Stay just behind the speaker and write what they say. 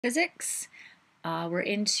Physics. We're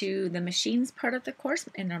into the machines part of the course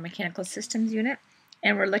in our mechanical systems unit,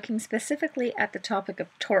 and we're looking specifically at the topic of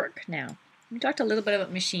torque now. We talked a little bit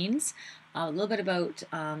about machines, a little bit about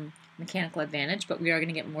mechanical advantage, but we are going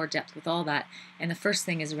to get more depth with all that. And the first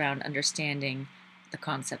thing is around understanding the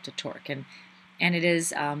concept of torque. And it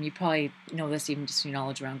is, you probably know this even just from your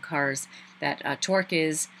knowledge around cars, that torque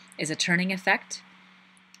is a turning effect,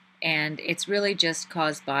 and it's really just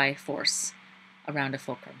caused by force around a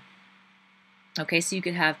fulcrum. Okay, so you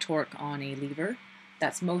could have torque on a lever.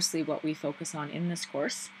 That's mostly what we focus on in this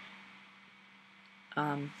course.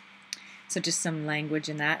 So just some language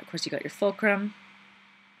in that. Of course, you got your fulcrum.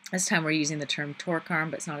 This time we're using the term torque arm,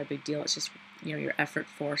 but it's not a big deal. It's just, you know, your effort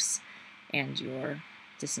force and your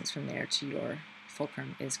distance from there to your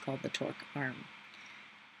fulcrum is called the torque arm.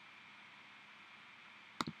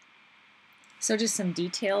 So just some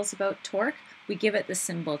details about torque. We give it the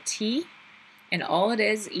symbol T. And all it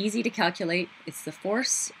is, easy to calculate, it's the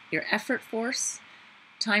force, your effort force,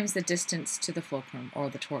 times the distance to the fulcrum, or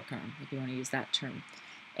the torque arm, if you want to use that term.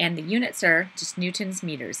 And the units are just newtons,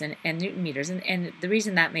 meters, and newton meters. And the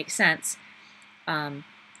reason that makes sense,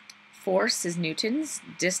 force is newtons,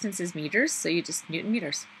 distance is meters, so you just newton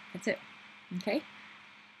meters. That's it. Okay?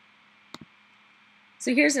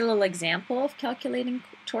 So here's a little example of calculating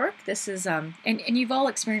torque. This is, and you've all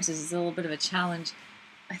experienced this, it's a little bit of a challenge.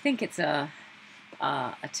 I think it's a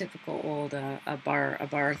typical old a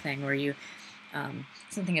bar thing where you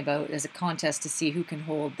something about as a contest to see who can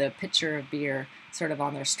hold the pitcher of beer sort of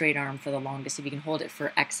on their straight arm for the longest. If you can hold it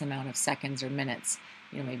for X amount of seconds or minutes,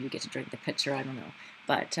 you know, maybe you get to drink the pitcher. I don't know,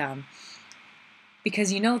 but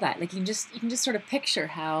because you know that, like you can just sort of picture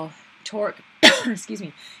how torque. Excuse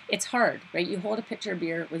me, it's hard, right? You hold a pitcher of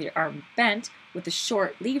beer with your arm bent with a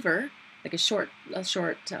short lever, like a short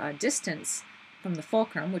distance from the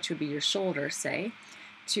fulcrum, which would be your shoulder, say,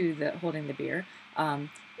 to the holding the beer.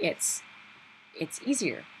 It's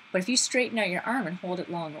easier. But if you straighten out your arm and hold it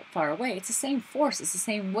far away, it's the same force, it's the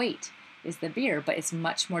same weight as the beer, but it's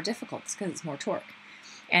much more difficult because it's more torque.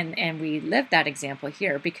 And we lived that example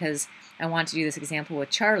here because I wanted to do this example with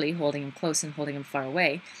Charlie, holding him close and holding him far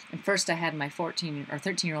away. And first I had my 14 or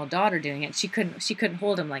 13-year-old daughter doing it. She couldn't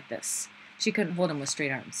hold him like this. She couldn't hold him with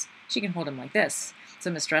straight arms. She can hold him like this. So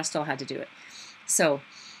Mr. Estelle had to do it. So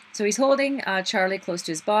he's holding Charlie close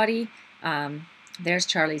to his body. There's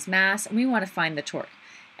Charlie's mass, and we want to find the torque.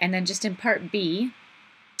 And then just in part B,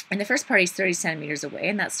 in the first part he's 30 centimeters away,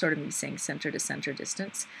 and that's sort of me saying center to center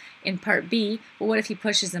distance. In part B, well, what if he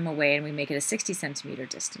pushes him away and we make it a 60 centimeter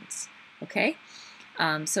distance? Okay?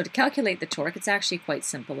 So to calculate the torque, it's actually quite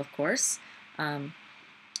simple, of course.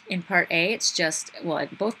 In part A, it's just, well, in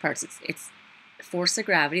both parts, it's force of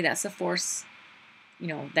gravity. That's the force, you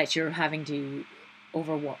know, that you're having to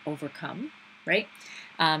overcome, right?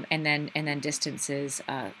 And then distance is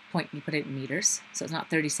you put it in meters, so it's not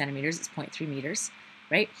 30 centimeters, it's 0.3 meters,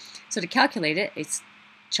 right? So to calculate it, it's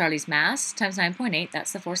Charlie's mass times 9.8,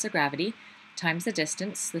 that's the force of gravity, times the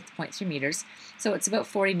distance with 0.3 meters, so it's about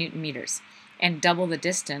 40 newton meters. And double the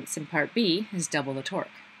distance in part B is double the torque.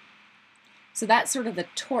 So that's sort of the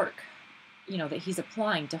torque, you know, that he's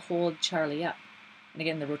applying to hold Charlie up. And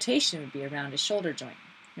again, the rotation would be around his shoulder joint,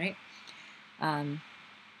 right?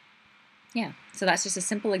 Yeah, so that's just a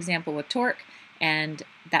simple example with torque, and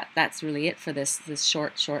that's really it for this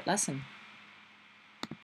short lesson.